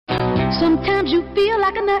Sometimes you feel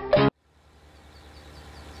like a nut.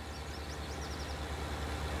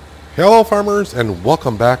 Hello farmers, and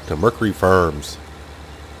welcome back to Mercury Farms.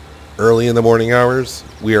 Early in the morning hours,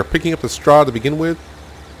 we are picking up the straw to begin with.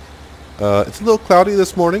 It's a little cloudy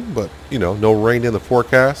this morning, but no rain in the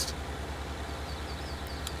forecast.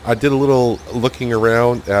 I did a little looking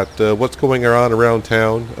around at what's going on around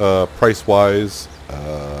town, price wise,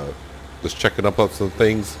 just checking up on some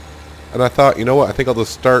things. And I thought, you know what, I think I'll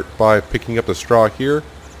just start by picking up the straw here,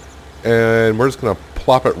 and we're just going to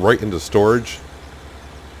plop it right into storage.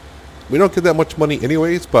 We don't get that much money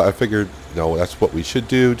anyways, but I figured, no, that's what we should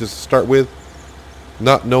do just to start with.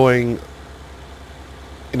 Not knowing,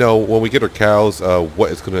 when we get our cows,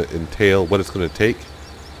 what it's going to entail, what it's going to take.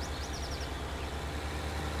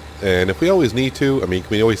 And if we always need to, can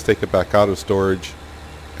we always take it back out of storage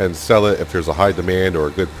and sell it if there's a high demand or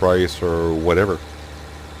a good price or whatever.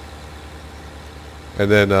 And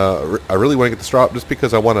then I really want to get the straw up just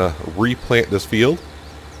because I want to replant this field.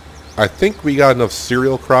 I think we got enough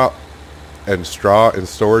cereal crop and straw in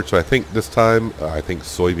storage, so I think this time I think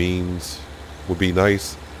soybeans would be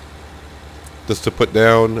nice just to put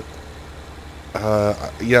down.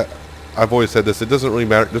 Yeah, I've always said this, it doesn't really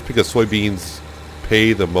matter just because soybeans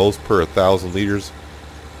pay the most per 1,000 liters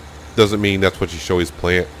doesn't mean that's what you should always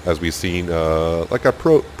plant, as we've seen like I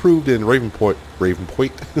proved in Ravenport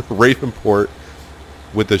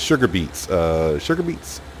with the sugar beets. Sugar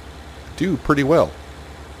beets do pretty well.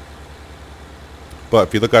 But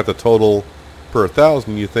if you look at the total per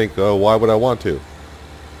 1,000, you think, oh, why would I want to?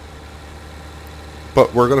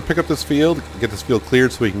 But we're going to pick up this field, get this field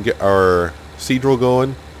cleared so we can get our seed drill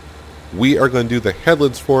going. We are going to do the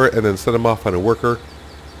headlands for it and then set them off on a worker.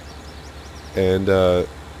 And then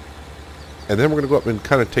we're going to go up and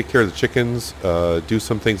kind of take care of the chickens, do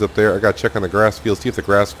some things up there. I got to check on the grass field, see if the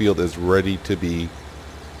grass field is ready to be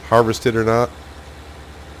harvested or not.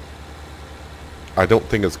 I don't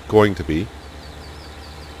think it's going to be.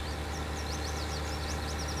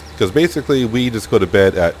 Because basically we just go to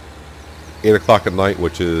bed at 8 o'clock at night,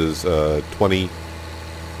 which is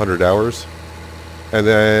 2,000 hours. And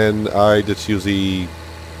then I just usually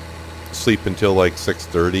sleep until like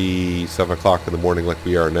 6:30, 7 o'clock in the morning like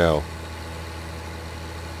we are now.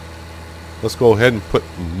 Let's go ahead and put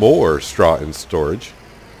more straw in storage.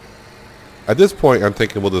 At this point, I'm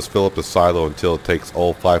thinking we'll just fill up the silo until it takes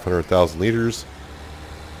all 500,000 liters.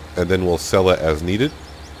 And then we'll sell it as needed.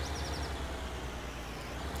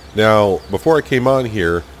 Now, before I came on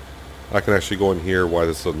here, I can actually go in here while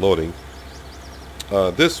this is unloading.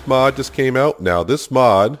 This mod just came out. Now, this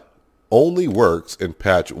mod only works in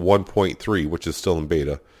patch 1.3, which is still in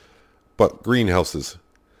beta. But greenhouses.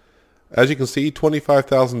 As you can see,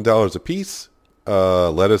 $25,000 a piece.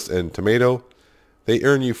 Lettuce and tomato. They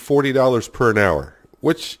earn you $40 per an hour.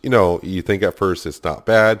 Which, you think at first it's not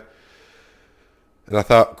bad. And I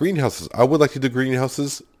thought, greenhouses. I would like to do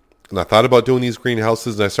greenhouses. And I thought about doing these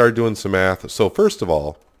greenhouses, and I started doing some math. So first of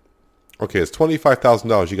all, okay, it's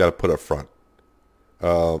 $25,000 you got to put up front.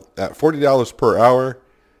 At $40 per hour,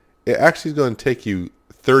 it actually is going to take you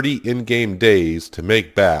 30 in-game days to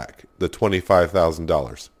make back the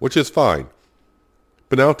 $25,000, which is fine.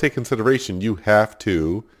 But now take consideration, you have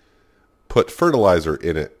to put fertilizer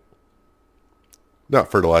in it. Not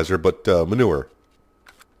fertilizer, but manure.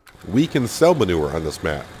 We can sell manure on this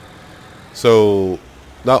map. So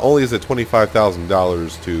not only is it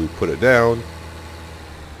 $25,000 to put it down,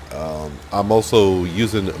 I'm also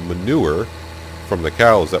using manure from the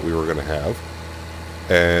cows that we were going to have,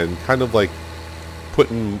 and kind of like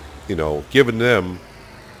putting, giving them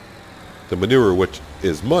the manure, which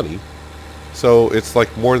is money. So it's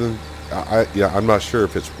like more than, I'm not sure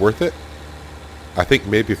if it's worth it. I think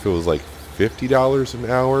maybe if it was like $50 an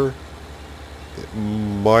hour, it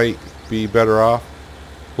might be better off.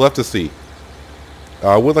 We'll have to see.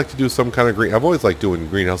 I would like to do some kind of I've always liked doing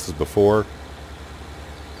greenhouses before,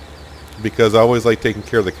 because I always like taking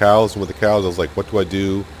care of the cows. And with the cows, I was like, what do I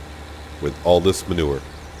do with all this manure?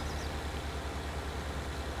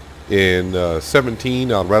 In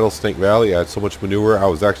 17 on Rattlesnake Valley, I had so much manure, I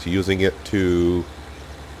was actually using it to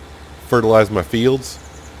fertilize my fields.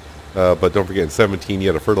 But don't forget, in 17, you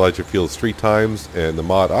had to fertilize your fields 3 times. And the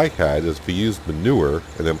mod I had is if you used manure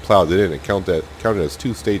and then plowed it in, it counted as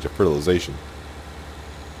 2 stages of fertilization.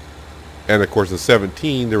 And of course in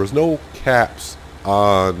 17 there was no caps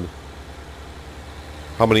on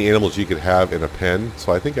how many animals you could have in a pen.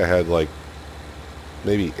 So I think I had like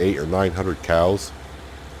maybe 800 or 900 cows.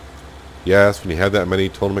 Yes, when you have that many,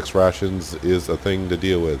 total mixed rations is a thing to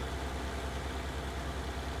deal with.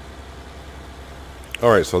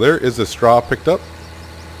 Alright, so there is the straw picked up.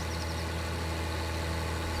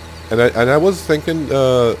 And I was thinking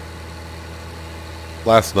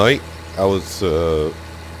last night, I was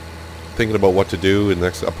thinking about what to do in the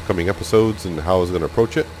next upcoming episodes and how I was going to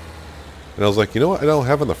approach it. And I was like, you know what I don't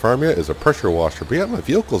have on the farm yet is a pressure washer. But yeah, my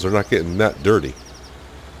vehicles are not getting that dirty.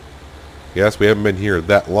 Yes, we haven't been here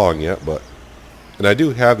that long yet, but... And I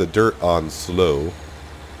do have the dirt on slow.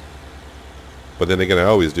 But then again, I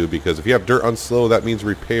always do, because if you have dirt on slow, that means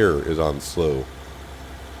repair is on slow.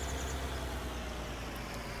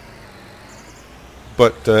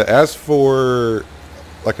 But as for...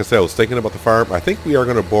 Like I said, I was thinking about the farm. I think we are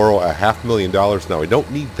going to borrow $500,000 now. I don't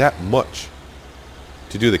need that much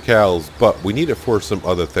to do the cows, but we need it for some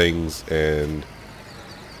other things, and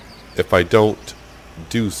if I don't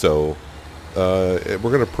do so, we're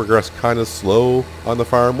going to progress kind of slow on the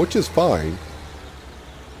farm, which is fine.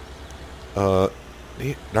 Darn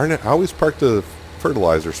it, I always park the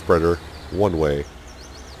fertilizer spreader one way.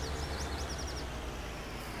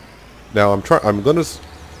 Now I'm going to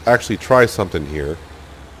actually try something here.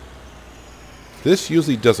 This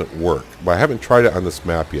usually doesn't work, but I haven't tried it on this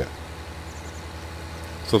map yet.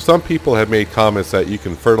 So some people have made comments that you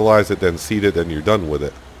can fertilize it, then seed it, and you're done with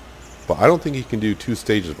it. But I don't think you can do 2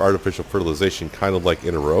 stages of artificial fertilization kind of like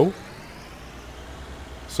in a row.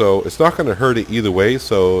 So it's not going to hurt it either way.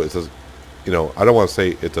 So it's a, you know, I don't want to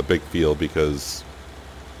say it's a big field because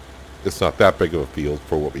it's not that big of a field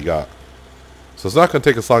for what we got. So it's not going to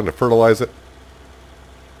take us long to fertilize it.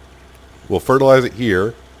 We'll fertilize it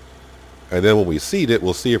here. And then when we seed it,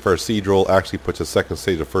 we'll see if our seed roll actually puts a second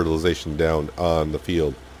stage of fertilization down on the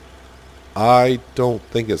field. I don't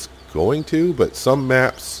think it's going to, but some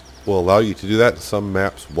maps will allow you to do that, and some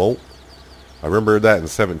maps won't. I remember that in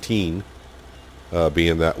 17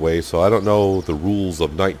 being that way, so I don't know the rules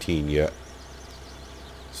of 19 yet.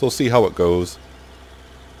 So we'll see how it goes.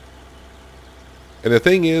 And the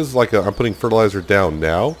thing is, like I'm putting fertilizer down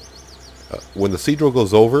now. When the seed roll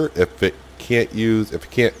goes over, if it can't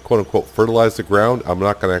quote unquote fertilize the ground, I'm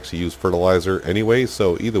not going to actually use fertilizer anyway.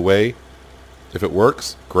 So either way, if it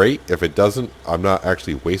works, great. If it doesn't, I'm not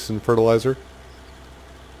actually wasting fertilizer.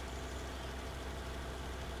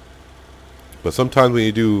 But sometimes when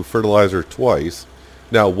you do fertilizer twice,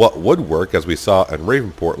 now what would work, as we saw in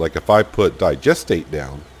Ravenport, like if I put digestate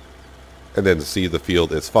down and then seed the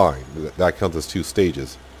field, it's fine. That counts as 2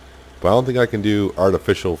 stages. But I don't think I can do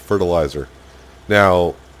artificial fertilizer.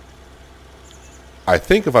 Now, I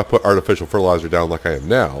think if I put artificial fertilizer down like I am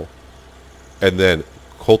now, and then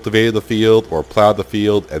cultivated the field or plowed the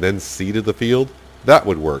field and then seeded the field, that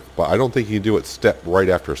would work. But I don't think you can do it step right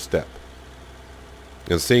after step.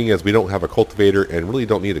 And seeing as we don't have a cultivator and really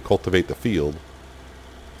don't need to cultivate the field,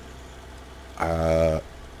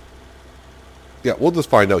 yeah, we'll just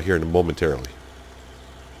find out here momentarily.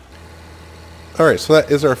 Alright, so that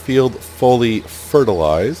is our field fully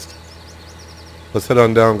fertilized. Let's head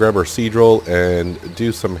on down, grab our seed roll, and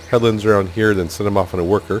do some headlands around here, then send them off on a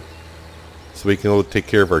worker so we can go take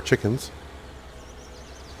care of our chickens.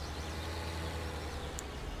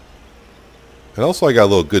 And also I got a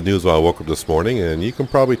little good news when I woke up this morning, and you can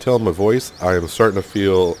probably tell in my voice, I am starting to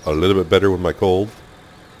feel a little bit better with my cold.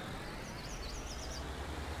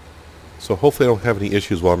 So hopefully I don't have any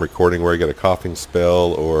issues while I'm recording where I get a coughing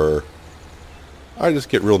spell or I just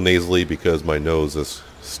get real nasally because my nose is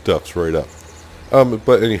stuffs right up.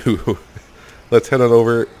 But anywho, let's head on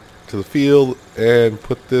over to the field and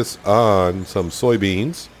put this on some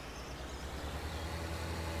soybeans.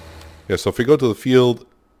 Yeah, so if we go to the field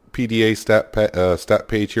PDA stat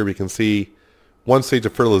page here, we can see 1 stage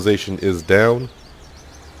of fertilization is down.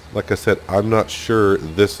 Like I said, I'm not sure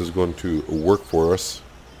this is going to work for us.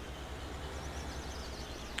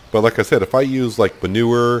 But like I said, if I use like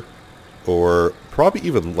manure or probably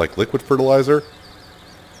even like liquid fertilizer,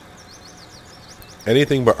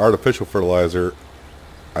 anything but artificial fertilizer,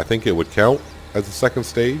 I think it would count as a second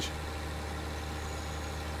stage.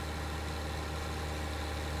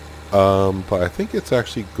 But I think it's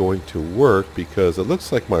actually going to work because it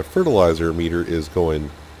looks like my fertilizer meter is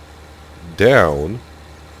going down.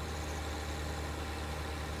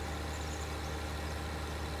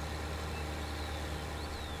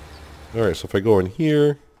 Alright, so if I go in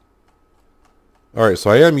here. Alright, so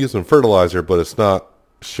I am using fertilizer, but it's not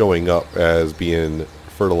showing up as being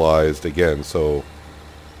fertilized again. So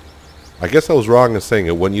I guess I was wrong in saying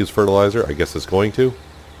it wouldn't use fertilizer. I guess it's going to.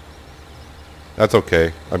 That's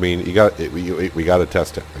okay. I mean, we got to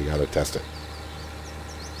test it. We got to test it.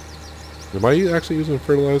 Am I actually using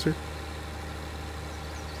fertilizer?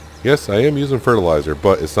 Yes, I am using fertilizer,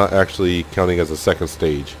 but it's not actually counting as a second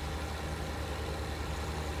stage.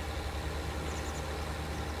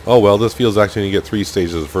 Oh well, this field's actually going to get 3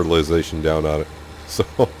 stages of fertilization down on it. So,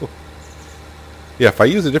 Yeah, if I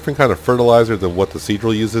use a different kind of fertilizer than what the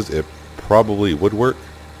Seadrill uses, it probably would work.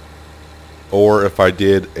 Or if I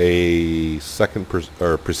did a second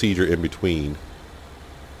procedure in between,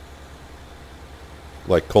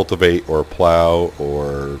 like cultivate or plow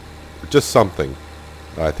or just something,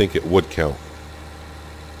 I think it would count.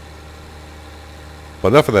 But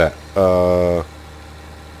enough of that.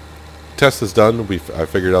 Test is done. I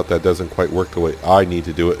figured out that doesn't quite work the way I need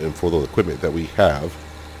to do it and for the equipment that we have.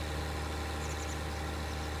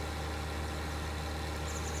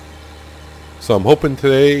 So I'm hoping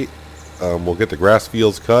today we'll get the grass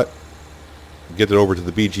fields cut, get it over to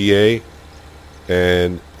the BGA,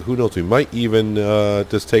 and who knows, we might even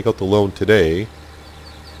just take out the loan today.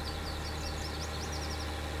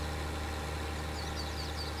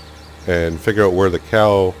 And figure out where the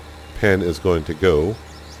cow pen is going to go.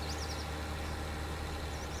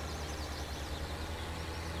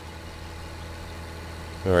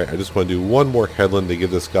 Alright, I just want to do one more headland to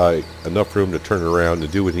give this guy enough room to turn around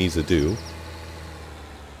and do what he needs to do.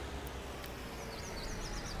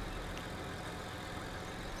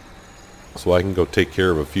 So I can go take care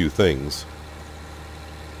of a few things.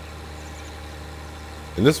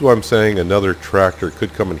 And this is why I'm saying another tractor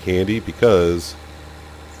could come in handy, because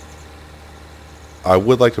I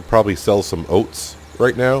would like to probably sell some oats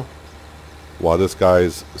right now while this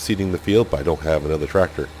guy's seeding the field, but I don't have another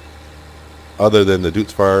tractor other than the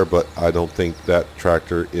Dutz Fire, but I don't think that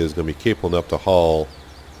tractor is going to be capable enough to haul.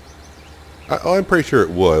 I'm pretty sure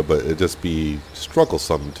it would, but it'd just be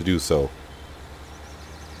strugglesome to do so.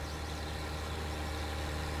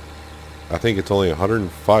 I think it's only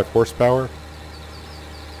 105 horsepower.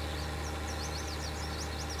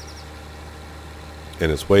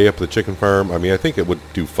 And it's way up the chicken farm. I mean, I think it would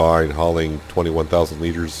do fine hauling 21,000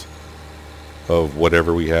 liters of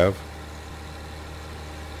whatever we have.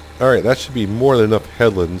 Alright, that should be more than enough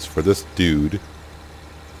headlands for this dude,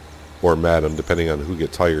 or madam, depending on who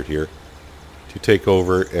gets hired here, to take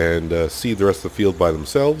over and seed the rest of the field by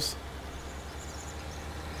themselves.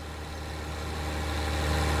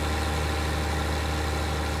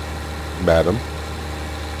 Madam.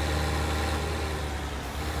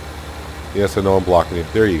 Yes, I know I'm blocking it.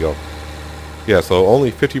 There you go. Yeah, so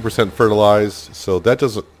only 50% fertilized. So that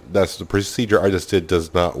doesn't. That's the procedure I just did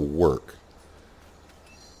does not work.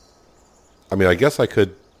 I mean, I guess I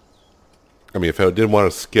could. I mean, if I didn't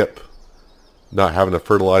want to skip not having to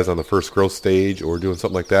fertilize on the first growth stage or doing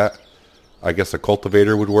something like that, I guess a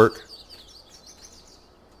cultivator would work.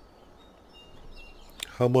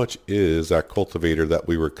 How much is that cultivator that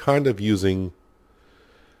we were kind of using?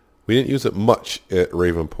 We didn't use it much at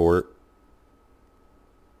Ravenport.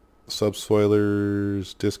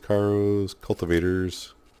 Subsoilers, disc harrows,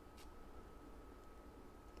 cultivators.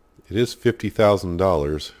 It is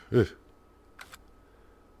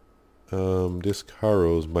 $50,000. Disc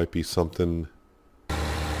harrows might be something.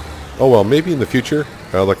 Oh well, maybe in the future.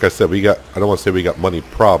 Like I said, I don't want to say we got money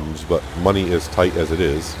problems, but money is tight as it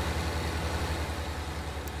is.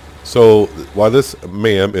 So while this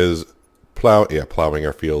ma'am is plowing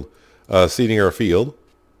our field, seeding our field.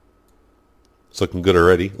 It's looking good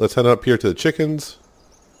already. Let's head up here to the chickens.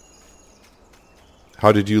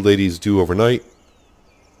 How did you ladies do overnight?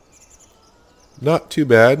 Not too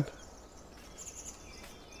bad.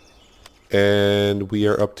 And we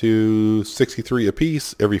are up to 63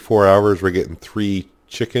 apiece. Every 4 hours we're getting 3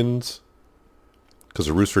 chickens. Because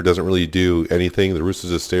the rooster doesn't really do anything. The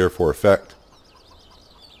rooster's just there for effect.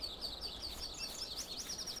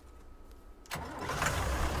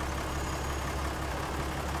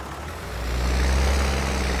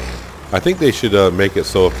 I think they should make it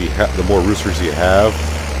so if the more roosters you have,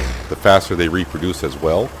 the faster they reproduce as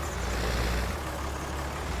well.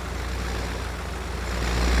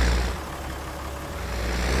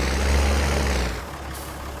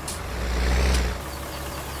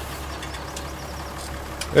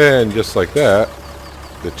 And just like that,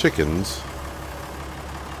 the chickens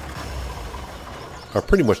are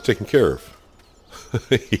pretty much taken care of.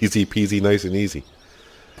 Easy peasy, nice and easy.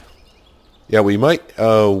 Yeah, we might,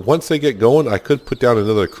 once they get going, I could put down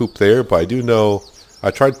another coop there, but I do know,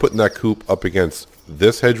 I tried putting that coop up against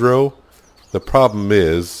this hedgerow. The problem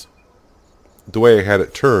is, the way I had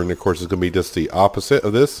it turned, of course, is going to be just the opposite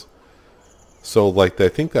of this. So, like, I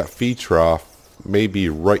think that feed trough may be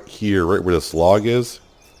right here, right where this log is.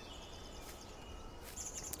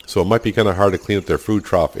 So it might be kind of hard to clean up their food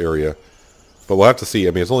trough area. But we'll have to see.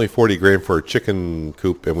 I mean, it's only 40 grand for a chicken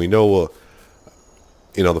coop, and we know...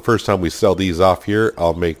 you know, the first time we sell these off here,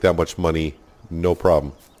 I'll make that much money, no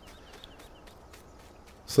problem.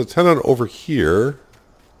 So let's head on over here.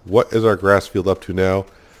 What is our grass field up to now?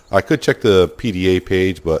 I could check the PDA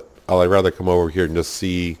page, but I'd rather come over here and just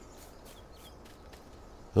see.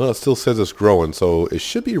 Well, it still says it's growing, so it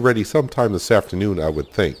should be ready sometime this afternoon, I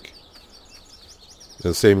would think.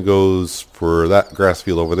 And the same goes for that grass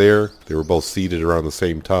field over there. They were both seeded around the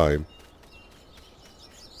same time.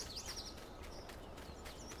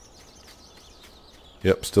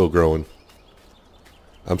 Yep, still growing.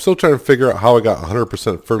 I'm still trying to figure out how I got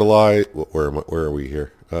 100% fertilized. Where are we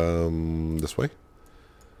here? This way.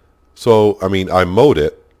 So, I mean, I mowed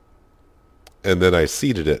it, and then I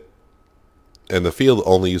seeded it. And the field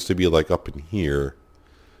only used to be like up in here.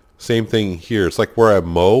 Same thing here. It's like where I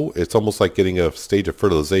mow, it's almost like getting a stage of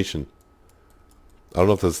fertilization. I don't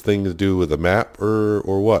know if this thing to do with the map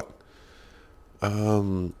or what.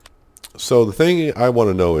 So the thing I want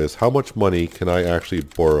to know is how much money can I actually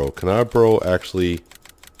borrow? Can I borrow actually...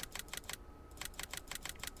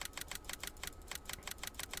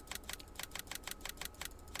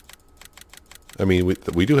 I mean,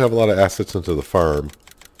 we do have a lot of assets into the farm.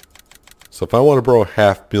 So if I want to borrow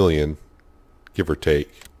 $500,000, give or take,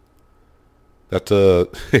 that's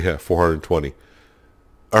yeah, 420.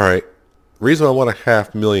 All right. The reason I want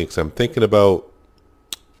 $500,000 because I'm thinking about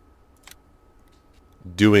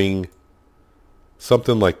doing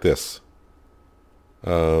something like this.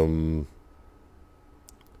 How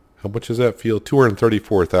much is that field?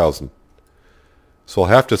 234,000. So I'll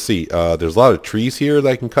have to see. There's a lot of trees here that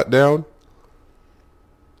I can cut down.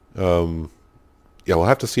 Yeah, we'll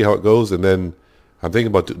have to see how it goes, and then I'm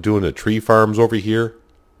thinking about doing the tree farms over here.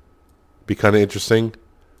 Be kind of interesting.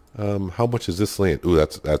 How much is this land? Ooh,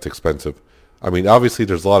 that's expensive. I mean, obviously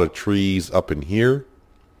there's a lot of trees up in here.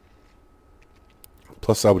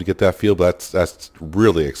 Plus, I would get that field, but that's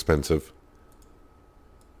really expensive.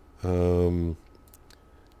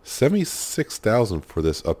 76,000 for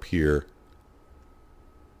this up here.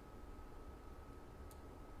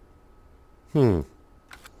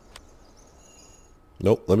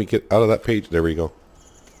 Nope, let me get out of that page. There we go.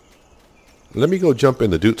 Let me go jump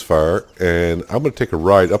into Dute's Fire, and I'm going to take a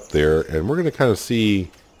ride up there, and we're going to kind of see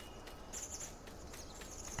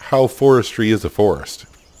how forestry is a forest.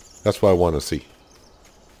 That's what I want to see.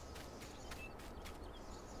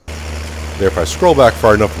 There, if I scroll back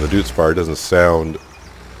far enough in the Dute's Fire, it doesn't sound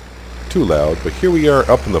too loud, but here we are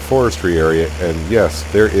up in the forestry area, and yes,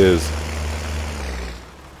 there is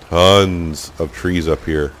tons of trees up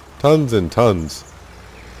here. Tons and tons.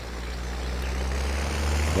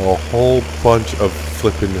 A whole bunch of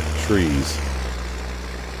flippin' trees.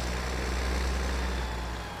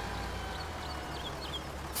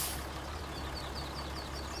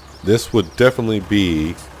 This would definitely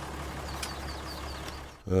be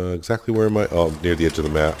exactly where am I? Oh, near the edge of the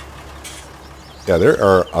map. Yeah, there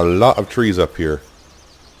are a lot of trees up here.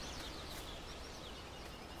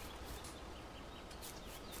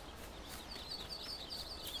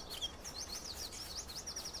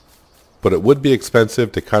 But it would be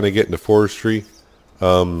expensive to kind of get into forestry.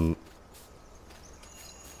 I mean,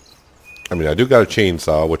 I do got a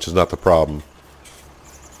chainsaw, which is not the problem.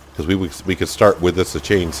 Because we could start with this, a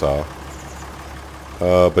chainsaw.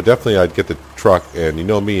 But definitely I'd get the truck, and you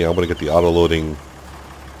know me, I'm going to get the auto-loader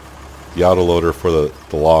for the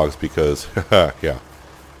logs, because, yeah.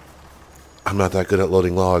 I'm not that good at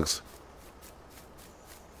loading logs.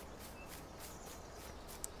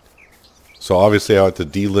 So obviously I have to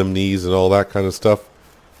delimb these and all that kind of stuff.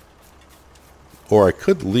 Or I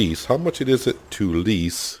could lease. How much is it to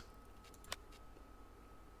lease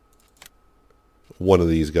one of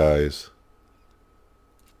these guys?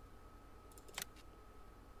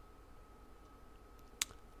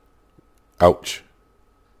 Ouch.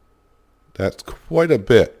 That's quite a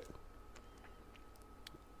bit.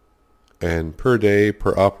 And per day,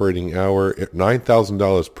 per operating hour,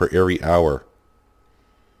 $9,000 per every hour.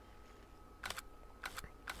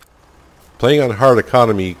 Playing on hard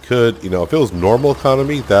economy could, you know, if it was normal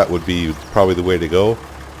economy, that would be probably the way to go.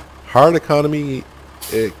 Hard economy,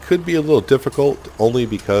 it could be a little difficult, only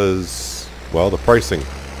because, well, the pricing.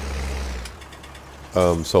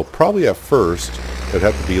 So probably at first, it'd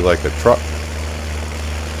have to be like a truck.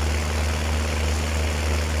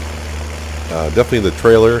 Definitely the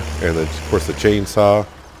trailer, and then, of course, the chainsaw.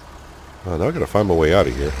 Now I gotta find my way out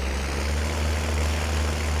of here.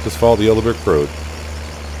 Just follow the yellow brick road.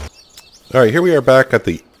 Alright, here we are back at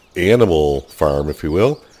the animal farm, if you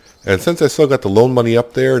will. And since I still got the loan money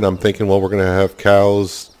up there, and I'm thinking, well, we're going to have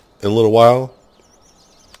cows in a little while,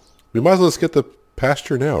 we might as well just get the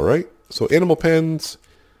pasture now, right? So animal pens,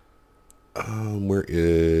 where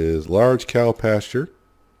is large cow pasture?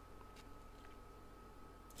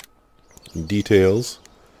 Details.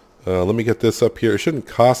 Let me get this up here. It shouldn't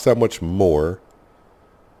cost that much more.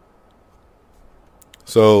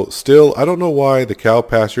 So still, I don't know why the cow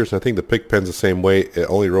pastures, and I think the pig pen's the same way, it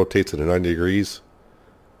only rotates at 90 degrees.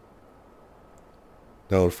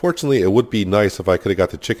 Now, unfortunately, it would be nice if I could have got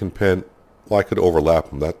the chicken pen. Well, I could overlap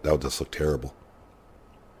them. That would just look terrible.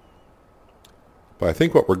 But I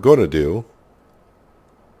think what we're going to do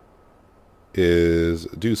is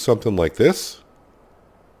do something like this.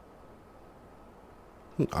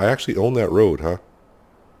 I actually own that road, huh?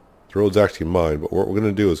 The road's actually mine, but what we're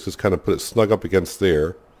going to do is just kind of put it snug up against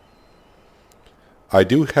there. I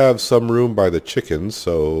do have some room by the chickens,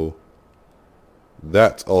 so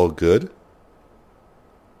that's all good.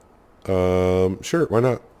 Sure, why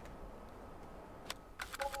not?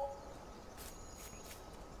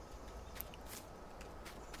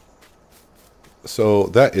 So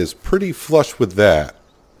that is pretty flush with that.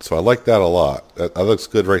 So I like that a lot. That looks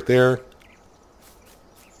good right there.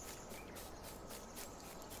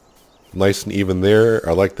 Nice and even there.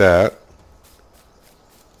 I like that.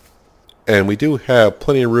 And we do have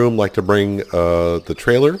plenty of room like to bring the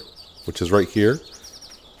trailer, which is right here.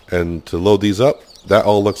 And to load these up. That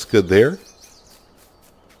all looks good there.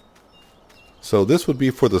 So this would be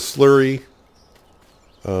for the slurry.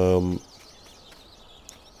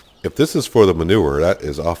 If this is for the manure, that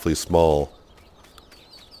is awfully small.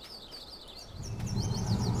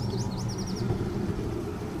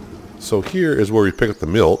 So here is where we pick up the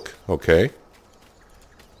milk. Okay.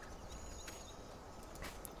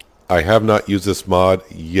 I have not used this mod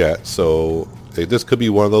yet, so this could be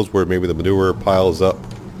one of those where maybe the manure piles up.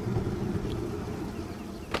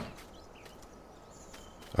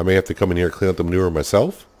 I may have to come in here and clean up the manure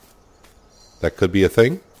myself. That could be a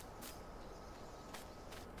thing.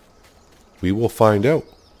 We will find out.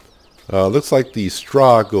 Looks like the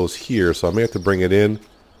straw goes here, so I may have to bring it in.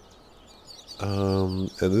 And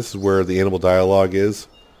this is where the animal dialogue is.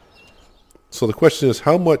 So the question is,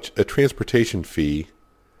 how much a transportation fee?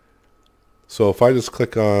 So if I just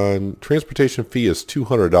click on transportation fee is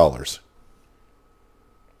 $200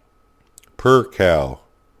 per cow.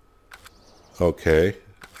 Okay.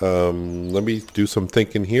 Let me do some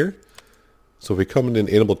thinking here. So if we come in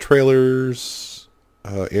animal trailers,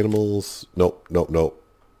 animals, nope.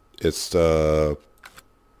 It's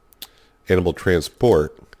animal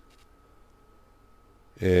transport.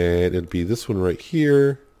 And it'd be this one right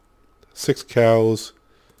here. 6 cows.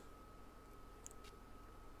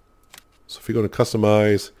 So if you go to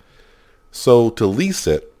customize, so to lease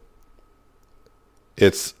it,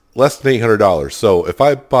 it's less than $800. So if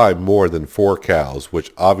I buy more than 4 cows,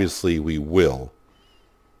 which obviously we will,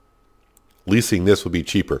 leasing this would be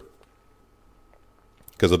cheaper.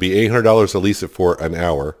 Because it'll be $800 to lease it for an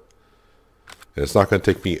hour. And it's not going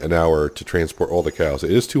to take me an hour to transport all the cows.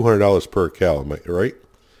 It is $200 per cow, am I right?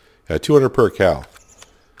 Yeah, $200 per cow.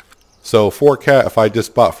 So if I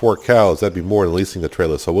just bought 4 cows, that'd be more than leasing the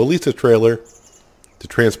trailer. So we'll lease a trailer to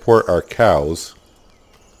transport our cows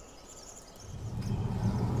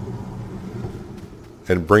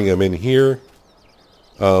and bring them in here.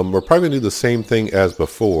 We're probably going to do the same thing as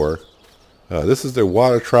before. This is their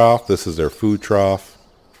water trough. This is their food trough.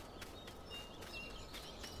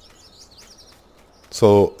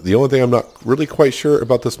 So the only thing I'm not really quite sure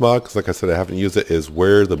about this mod, because like I said, I haven't used it, is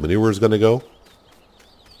where the manure is going to go.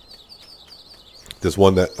 This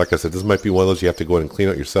one that, like I said, this might be one of those you have to go in and clean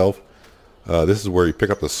out yourself. This is where you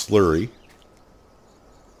pick up the slurry.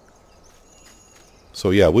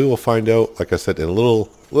 So yeah, we will find out, like I said, in a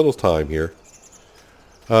little time here.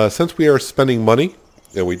 Since we are spending money,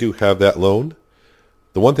 and we do have that loan,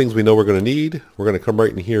 the one things we know we're going to need, we're going to come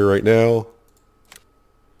right in here right now.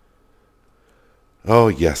 Oh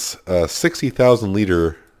yes, 60,000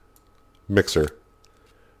 liter mixer.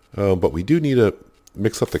 But we do need to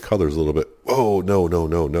mix up the colors a little bit. Oh no,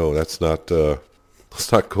 that's not.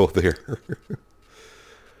 Let's not go there.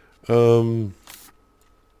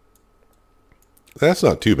 That's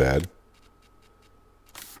not too bad.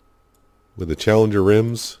 With the Challenger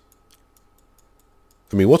rims.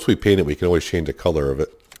 I mean, once we paint it, we can always change the color of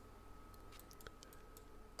it.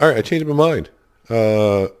 Alright, I changed my mind.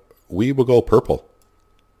 We will go purple.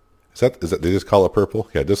 Is that they just call it purple?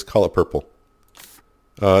 Yeah, just call it purple.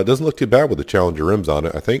 It doesn't look too bad with the Challenger rims on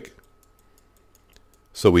it, I think.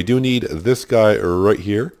 So we do need this guy right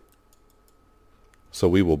here. So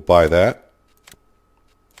we will buy that.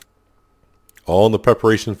 All in the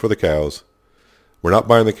preparation for the cows. We're not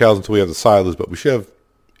buying the cows until we have the silos, but we should have,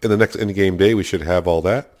 in the next in-game day, we should have all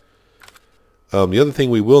that. The other thing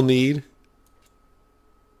we will need...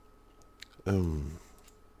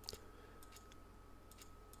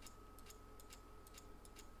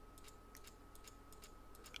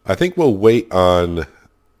 I think we'll wait on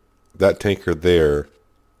that tanker there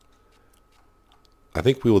I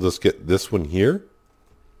think we will just get this one here.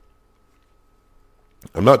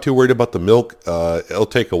 I'm not too worried about the milk. It'll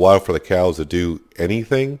take a while for the cows to do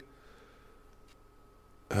anything.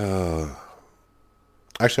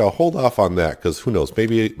 Actually, I'll hold off on that because who knows?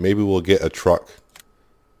 Maybe we'll get a truck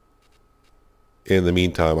in the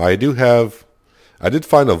meantime. I did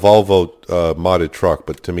find a Volvo modded truck,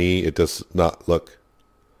 but to me it does not look.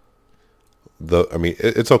 I mean,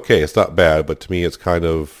 it's okay. It's not bad, but to me it's kind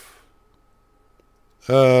of.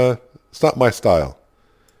 It's not my style.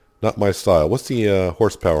 Not my style. What's the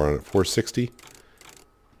horsepower on it? 460?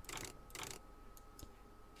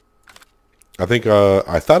 I think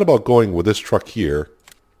I thought about going with this truck here.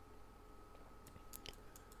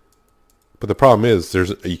 But the problem is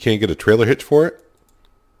you can't get a trailer hitch for it.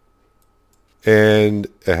 And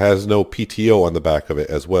it has no PTO on the back of it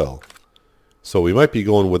as well. So we might be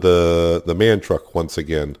going with the man truck once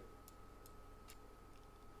again.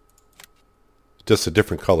 Just a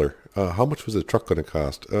different color. How much was the truck going to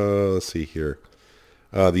cost? Let's see here.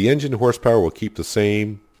 The engine horsepower will keep the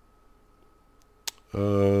same.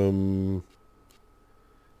 So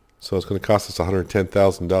it's going to cost us $110,000.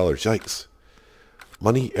 Yikes.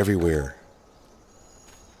 Money everywhere.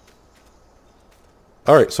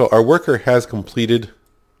 Alright, so our worker has completed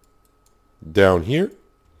down here.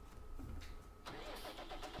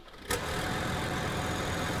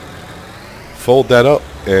 Fold that up,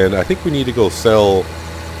 and I think we need to go sell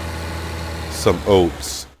some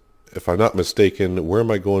oats. If I'm not mistaken, where am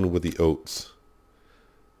I going with the oats?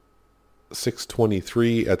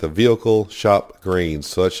 623 at the vehicle shop grains.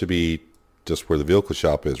 So that should be just where the vehicle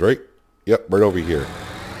shop is, right? Yep, right over here.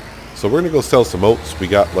 So we're going to go sell some oats. We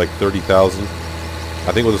got like 30,000.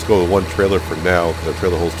 I think we'll just go with one trailer for now because the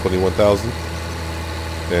trailer holds 21,000.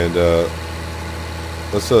 And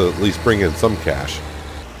let's at least bring in some cash.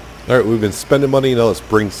 Alright, we've been spending money, now let's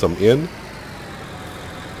bring some in.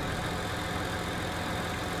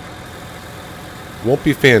 Won't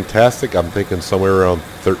be fantastic. I'm thinking somewhere around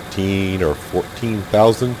 13 or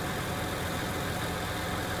 14,000.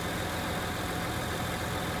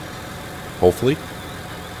 Hopefully.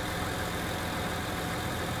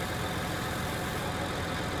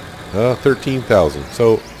 $13,000.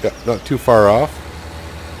 So, yeah, not too far off.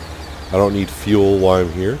 I don't need fuel while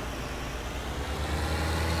I'm here.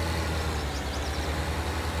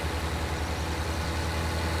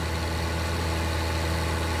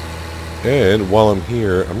 And while I'm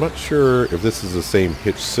here, I'm not sure if this is the same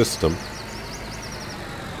hitch system.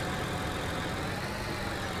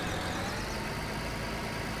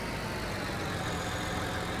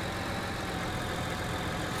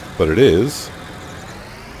 But it is.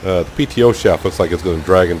 The PTO shaft looks like it's going to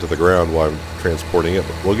drag into the ground while I'm transporting it.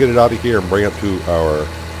 But we'll get it out of here and bring it to our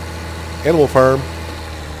animal farm.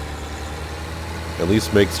 At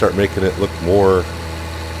least start making it look more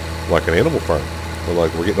like an animal farm.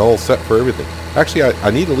 Like we're getting all set for everything. Actually,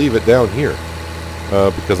 I need to leave it down here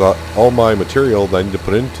because all my material that I need to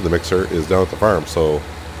put into the mixer is down at the farm. So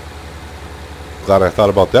glad I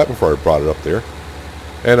thought about that before I brought it up there.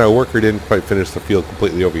 And our worker didn't quite finish the field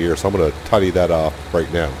completely over here, so I'm going to tidy that off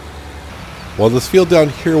right now. Well, this field down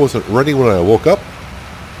here wasn't ready when I woke up,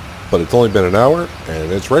 but it's only been an hour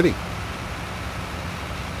and it's ready.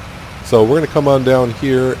 So we're going to come on down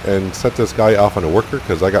here and set this guy off on a worker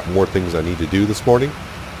because I got more things I need to do this morning.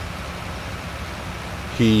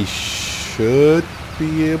 He should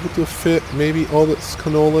be able to fit maybe all this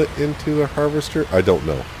canola into a harvester. I don't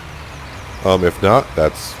know. If not,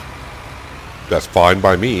 that's fine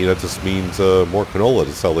by me. That just means more canola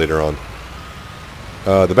to sell later on.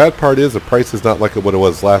 The bad part is the price is not like what it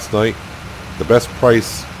was last night. The best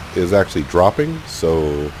price is actually dropping,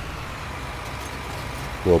 so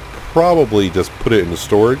we'll probably just put it into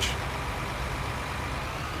storage.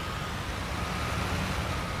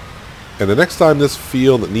 And the next time this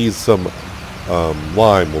field needs some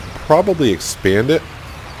lime, we'll probably expand it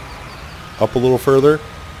up a little further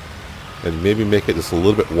and maybe make it just a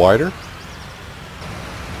little bit wider.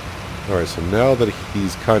 Alright, so now that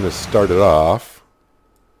he's kind of started off.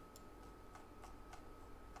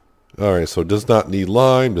 Alright, so does not need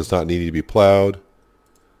lime, does not need to be plowed.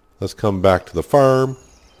 Let's come back to the farm.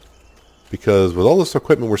 Because with all this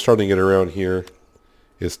equipment we're starting to get around here,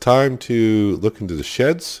 it's time to look into the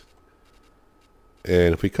sheds.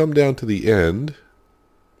 And if we come down to the end,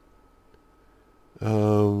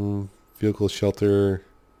 vehicle shelter,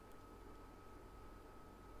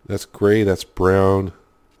 that's gray, that's brown.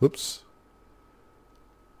 Whoops.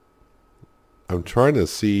 I'm trying to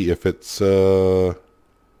see if it's this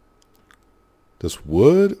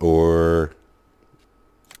wood or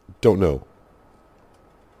don't know.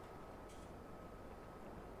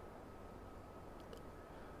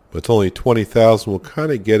 It's only 20,000. We'll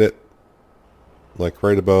kind of get it like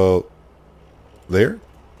right about there.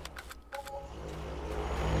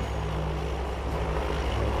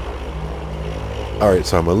 Alright,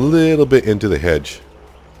 so I'm a little bit into the hedge.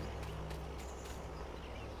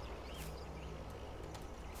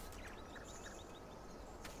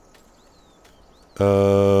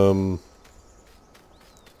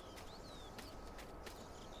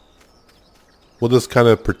 We'll just kind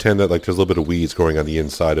of pretend that like there's a little bit of weeds growing on the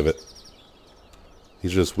inside of it.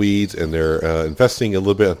 These are just weeds, and they're investing a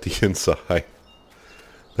little bit on the inside.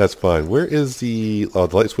 That's fine. Where is the... Oh,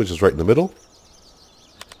 the light switch is right in the middle.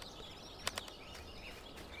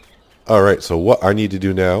 Alright, so what I need to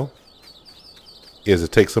do now is to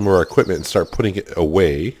take some of our equipment and start putting it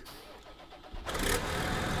away.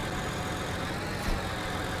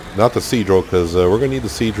 Not the seed drill, because we're going to need the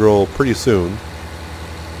seed drill pretty soon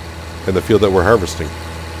in the field that we're harvesting.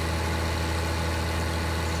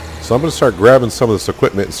 So I'm going to start grabbing some of this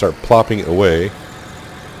equipment and start plopping it away.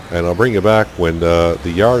 And I'll bring it back when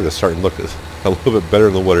the yard is starting to look a little bit better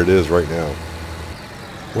than what it is right now.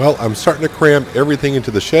 Well, I'm starting to cram everything into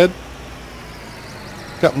the shed.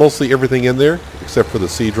 Got mostly everything in there, except for the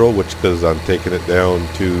seed drill, which because I'm taking it down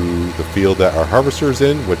to the field that our harvester's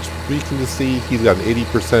in, which we can just see he's got an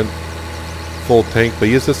 80% full tank, but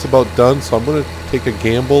he's just about done, so I'm going to take a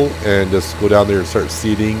gamble and just go down there and start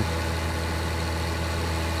seeding.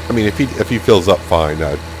 I mean, if he fills up, fine.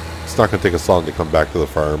 It's not going to take us long to come back to the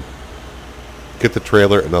farm, get the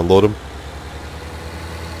trailer, and unload him.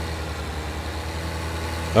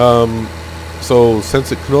 So since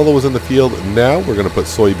the canola was in the field, now we're going to put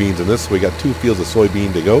soybeans in this. So we got 2 fields of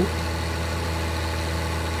soybean to go.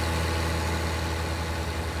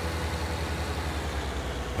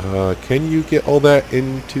 Can you get all that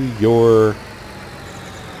into your...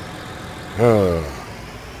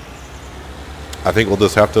 I think we'll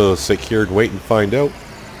just have to sit here and wait and find out.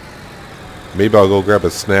 Maybe I'll go grab a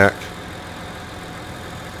snack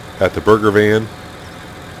at the burger van.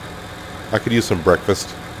 I could use some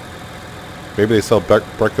breakfast. Maybe they sell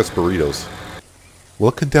breakfast burritos.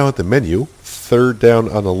 Looking down at the menu, third down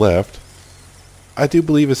on the left, I do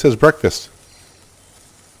believe it says breakfast.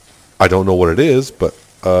 I don't know what it is, but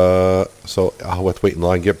so I'll have to wait in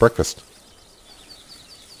line and get breakfast.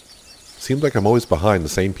 Seems like I'm always behind the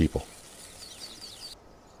same people.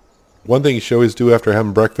 One thing you should always do after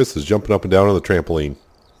having breakfast is jumping up and down on the trampoline.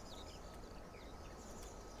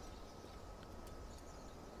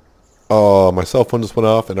 Oh, my cell phone just went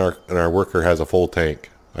off, and our worker has a full tank.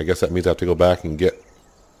 I guess that means I have to go back and get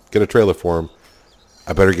a trailer for him.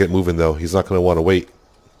 I better get moving though. He's not going to want to wait.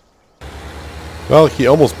 Well, he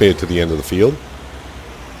almost made it to the end of the field.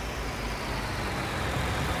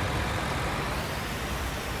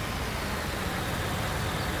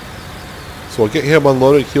 So I'll get him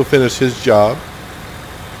unloaded. He'll finish his job.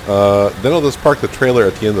 Then I'll just park the trailer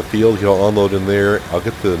at the end of the field. He'll unload in there. I'll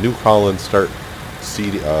get the New Holland start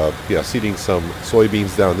seeding some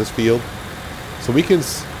soybeans down this field. So we can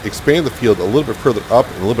expand the field a little bit further up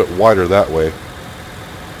and a little bit wider that way.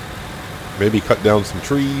 Maybe cut down some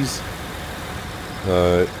trees.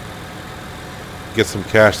 Get some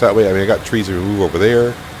cash that way. I mean, I got trees to remove over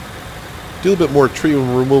there. Do a little bit more tree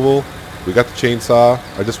removal. We got the chainsaw.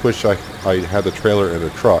 I just wish I had the trailer and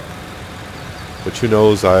a truck. But who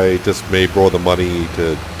knows, I just may borrow the money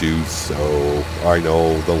to do so. I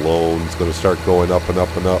know the loan's going to start going up and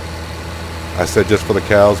up and up. I said just for the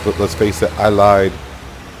cows, but let's face it, I lied.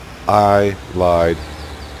 I lied.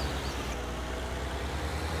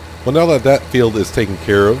 Well, now that that field is taken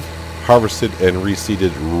care of, harvested and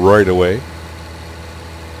reseeded right away.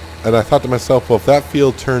 And I thought to myself, well, if that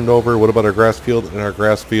field turned over, what about our grass field? And our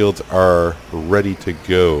grass fields are ready to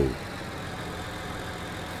go.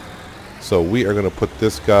 So we are going to put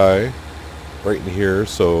this guy right in here.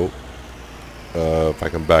 So if I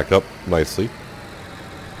can back up nicely.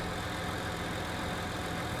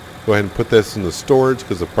 Go ahead and put this in the storage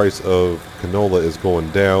because the price of canola is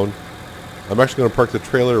going down. I'm actually going to park the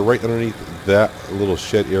trailer right underneath that little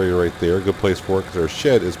shed area right there. Good place for it because our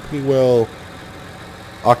shed is pretty well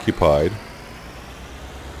occupied.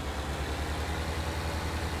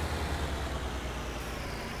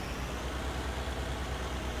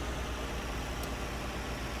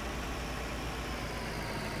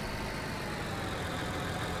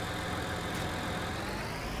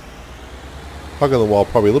 Hug on the wall,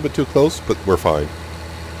 probably a little bit too close, but we're fine.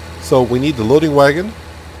 So we need the loading wagon,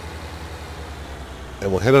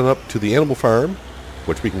 and we'll head on up to the animal farm,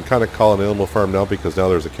 which we can kind of call an animal farm now because now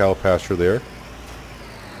there's a cow pasture there.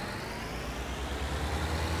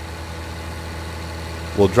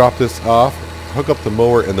 We'll drop this off, hook up the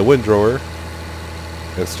mower and the windrower,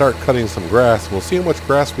 and start cutting some grass. We'll see how much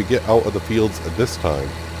grass we get out of the fields at this time.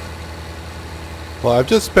 Well, I've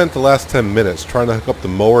just spent the last 10 minutes trying to hook up the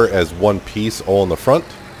mower as one piece all in the front.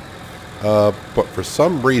 But for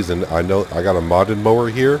some reason, I know I got a modded mower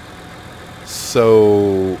here.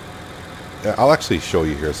 So I'll actually show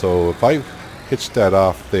you here. So if I hitch that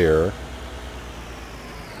off there,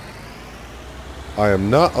 I am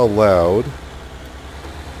not allowed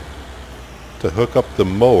to hook up the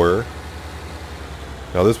mower.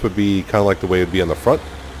 Now this would be kind of like the way it would be on the front.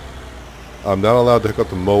 I'm not allowed to hook up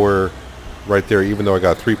the mower right there, even though I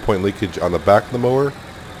got a 3-point leakage on the back of the mower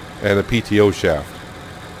and a PTO shaft.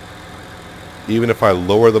 Even if I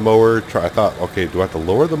lower the mower, I thought, okay, do I have to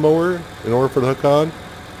lower the mower in order for the hook on?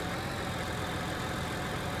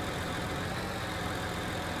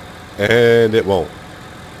 And it won't.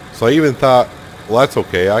 So I even thought, well, that's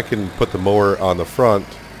okay. I can put the mower on the front,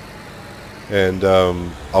 and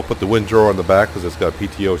I'll put the windrower on the back because it's got a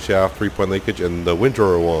PTO shaft, 3-point leakage, and the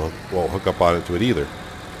windrower won't hook up onto it either.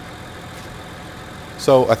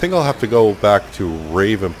 So I think I'll have to go back to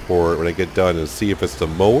Ravenport when I get done and see if it's the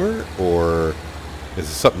mower or is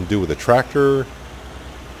it something to do with the tractor.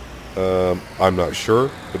 I'm not sure,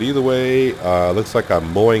 but either way, looks like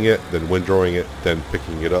I'm mowing it, then windrowing it, then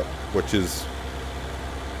picking it up, which is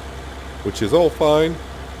all fine.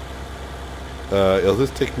 It'll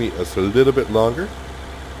just take me a little bit longer.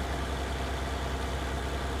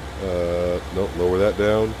 No, lower that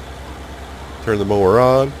down. Turn the mower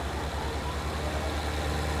on.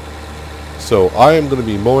 So I am going to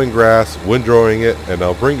be mowing grass, windrowing it, and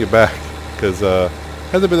I'll bring it back because it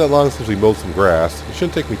hasn't been that long since we mowed some grass. It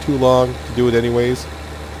shouldn't take me too long to do it anyways.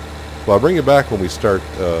 Well, I'll bring it back when we start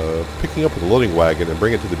picking up with the loading wagon and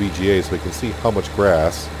bring it to the BGA so we can see how much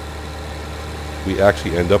grass we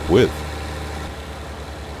actually end up with.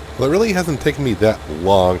 Well, it really hasn't taken me that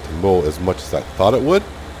long to mow as much as I thought it would.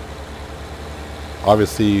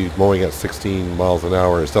 Obviously, mowing at 16 miles an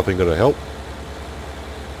hour is definitely going to help.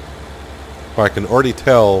 But I can already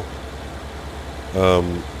tell,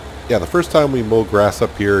 yeah, the first time we mowed grass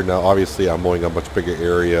up here, now obviously I'm mowing a much bigger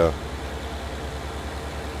area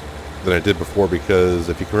than I did before, because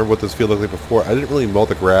if you can remember what this field looked like before, I didn't really mow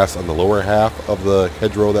the grass on the lower half of the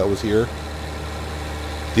hedgerow that was here.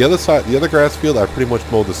 The other side, the other grass field, I pretty much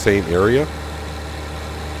mowed the same area.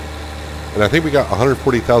 And I think we got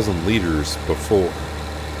 140,000 liters before.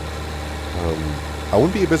 I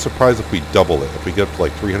wouldn't be a bit surprised if we double it, if we get up to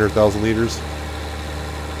like 300,000 liters.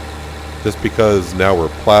 Just because now we're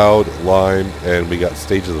plowed, limed, and we got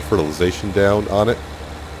stages of fertilization down on it.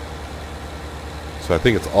 So I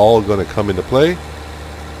think it's all going to come into play.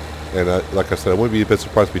 And like I said, I wouldn't be a bit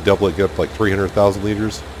surprised if we double it, get up to like 300,000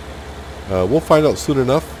 liters. We'll find out soon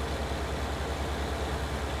enough.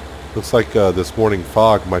 Looks like this morning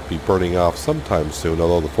fog might be burning off sometime soon,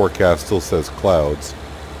 although the forecast still says clouds.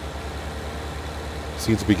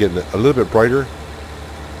 Seems to be getting a little bit brighter.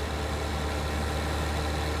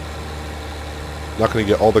 Not going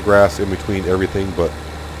to get all the grass in between everything, but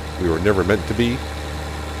we were never meant to be.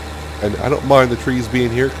 And I don't mind the trees being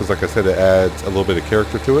here because, like I said, it adds a little bit of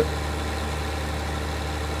character to it.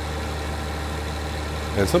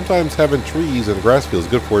 And sometimes having trees in the grass field is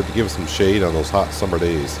good for it to give us some shade on those hot summer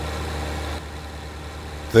days.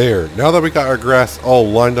 There, now that we got our grass all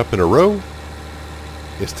lined up in a row,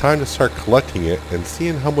 it's time to start collecting it and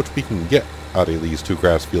seeing how much we can get out of these two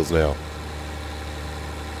grass fields now.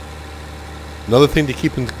 Another thing to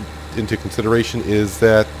keep into consideration is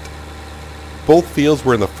that both fields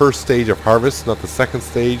were in the first stage of harvest, not the second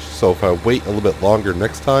stage, so if I wait a little bit longer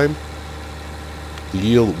next time, the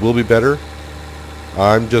yield will be better.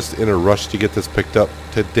 I'm just in a rush to get this picked up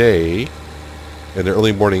today in the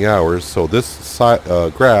early morning hours, so this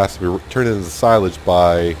grass will be turned into silage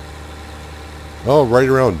by right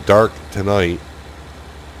around dark tonight,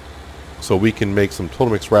 so we can make some total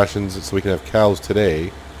mix rations so we can have cows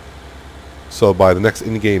today. So by the next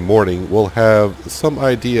in-game morning, we'll have some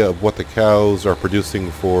idea of what the cows are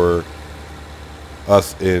producing for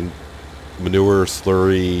us in manure,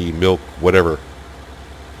 slurry, milk, whatever.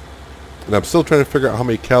 And I'm still trying to figure out how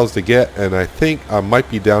many cows to get, and I think I might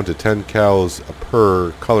be down to 10 cows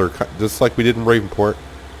per color, just like we did in Ravenport.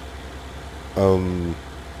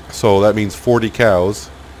 So that means 40 cows.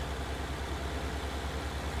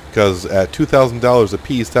 Because at $2,000 a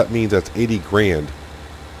piece, that means that's 80 grand.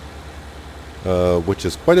 Which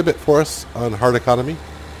is quite a bit for us on hard economy.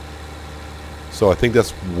 So I think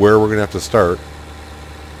that's where we're going to have to start.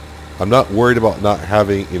 I'm not worried about not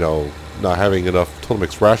having, not having enough total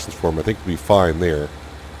mix rations for them. I think we'll be fine there.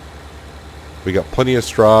 We got plenty of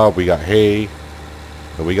straw, we got hay,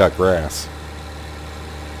 and we got grass.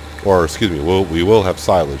 Or, excuse me, we will have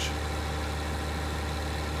silage.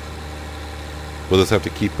 We'll just have to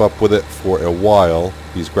keep up with it for a while.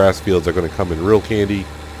 These grass fields are going to come in real handy,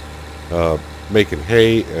 making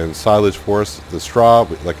hay and silage for us. The straw,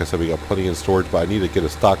 like I said, we got plenty in storage, but I need to get a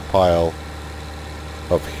stockpile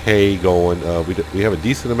of hay going. We have a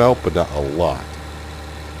decent amount, but not a lot.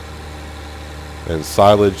 And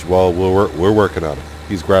silage, well, we're working on it.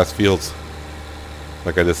 These grass fields,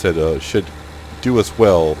 like I just said, should do us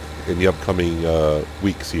well in the upcoming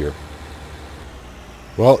weeks here.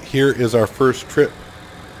 Well, here is our first trip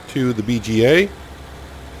to the BGA.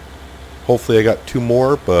 Hopefully I got 2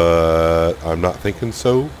 more, but I'm not thinking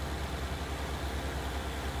so.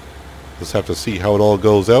 Just have to see how it all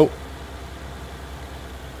goes out.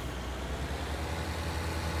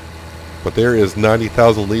 But there is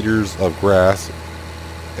 90,000 liters of grass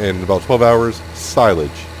and in about 12 hours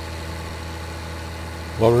silage.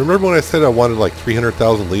 Well, remember when I said I wanted like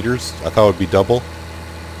 300,000 liters? I thought it would be double.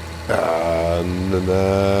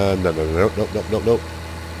 Nope.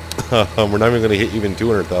 We're not even going to hit even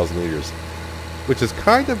 200,000 liters, which is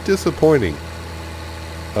kind of disappointing.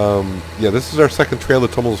 Yeah, this is our second trailer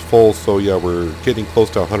that's almost full, so yeah, we're getting close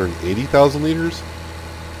to 180,000 liters.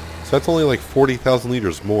 So that's only like 40,000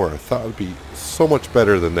 liters more. I thought it would be so much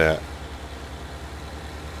better than that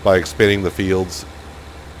by expanding the fields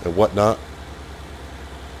and whatnot.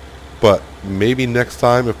 But maybe next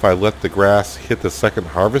time, if I let the grass hit the second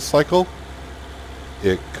harvest cycle,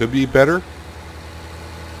 it could be better.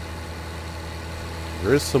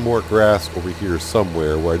 There is some more grass over here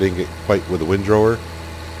somewhere where I didn't get quite with the windrower.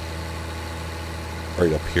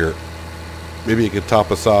 Right up here. Maybe it can top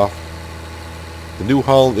us off. The New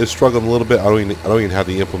Holland is struggling a little bit. I don't even have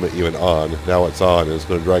the implement even on. Now it's on, and it's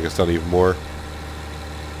going to drag us down even more.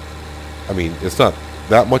 I mean, it's not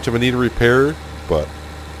that much of a need of repair, but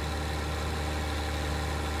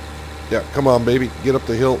yeah, come on, baby, get up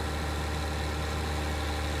the hill.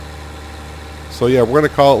 So yeah, we're going to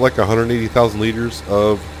call it like 180,000 liters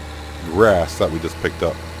of grass that we just picked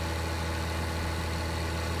up.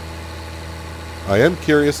 I am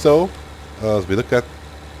curious though, as we look at,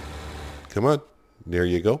 come on, there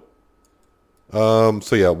you go.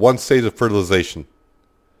 So yeah, 1 stage of fertilization.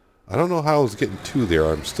 I don't know how I was getting 2 there.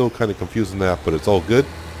 I'm still kind of confused on that, but it's all good.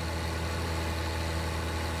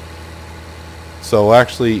 So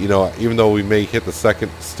actually, you know, even though we may hit the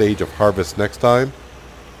second stage of harvest next time,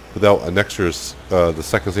 without an extra, the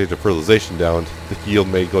second stage of fertilization down, the yield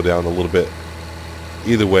may go down a little bit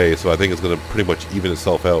either way. So I think it's going to pretty much even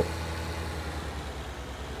itself out.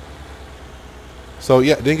 So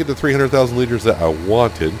yeah, I didn't get the 300,000 liters that I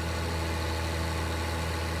wanted.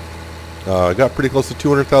 I got pretty close to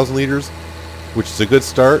 200,000 liters, which is a good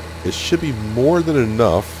start. It should be more than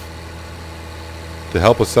enough to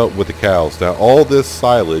help us out with the cows. Now, all this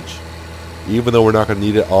silage, even though we're not going to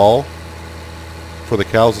need it all for the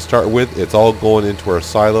cows to start with, it's all going into our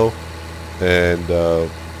silo, and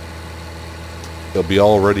it'll be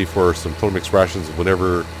all ready for some total mix rations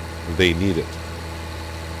whenever they need it.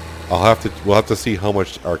 We'll have to see how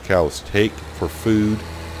much our cows take for food.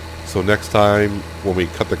 So next time when we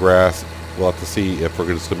cut the grass, we'll have to see if we're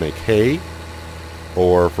just going to make hay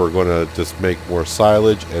or if we're going to just make more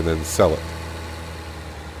silage and then sell it.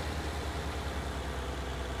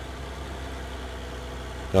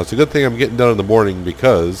 Now it's a good thing I'm getting done in the morning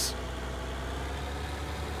because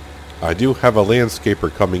I do have a landscaper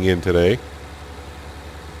coming in today.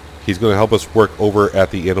 He's going to help us work over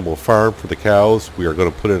at the animal farm for the cows. We are going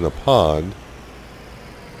to put in a pond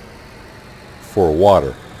for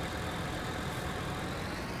water.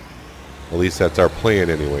 At least that's our plan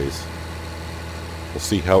anyways. We'll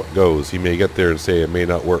see how it goes. He may get there and say it may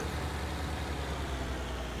not work.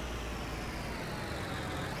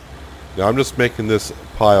 Now I'm just making this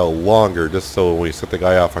pile longer just so when we set the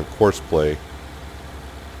guy off on course play,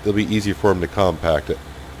 it'll be easy for him to compact it.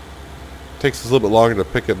 Takes us a little bit longer to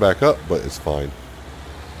pick it back up, but it's fine.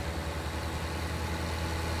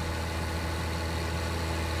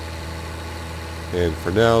 And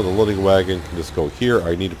for now, the loading wagon can just go here.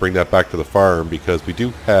 I need to bring that back to the farm because we do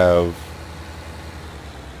have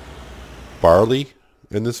barley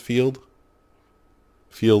in this field.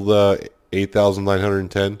 Field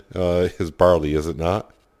 8,910 is barley, is it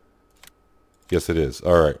not? Yes, it is.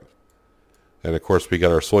 All right. And of course, we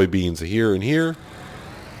got our soybeans here and here.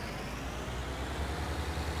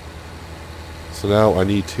 So now I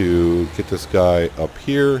need to get this guy up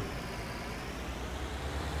here.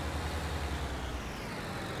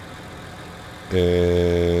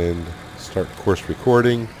 And start course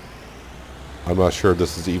recording. I'm not sure if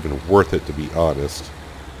this is even worth it, to be honest.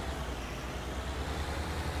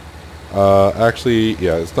 Actually,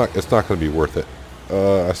 yeah, it's not going to be worth it.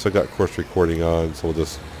 I still got course recording on, so we'll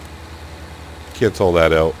just cancel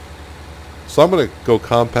that out. So I'm going to go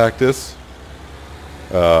compact this,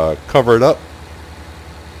 cover it up.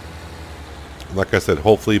 Like I said,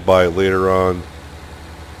 hopefully by later on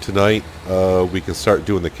tonight, we can start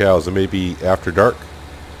doing the cows. It may be after dark,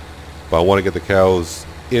 but I want to get the cows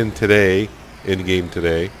in today, in game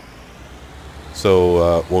today.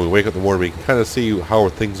 So when we wake up in the morning, we can kind of see how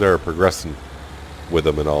things are progressing with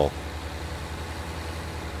them and all.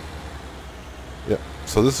 Yeah.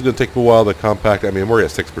 So this is going to take a while to compact. I mean, I'm already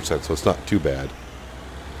at 6%, so it's not too bad.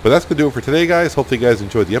 But that's going to do it for today, guys. Hopefully you guys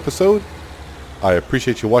enjoyed the episode. I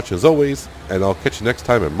appreciate you watching as always, and I'll catch you next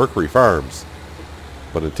time at Mercury Farms.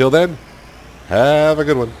 But until then, have a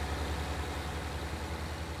good one.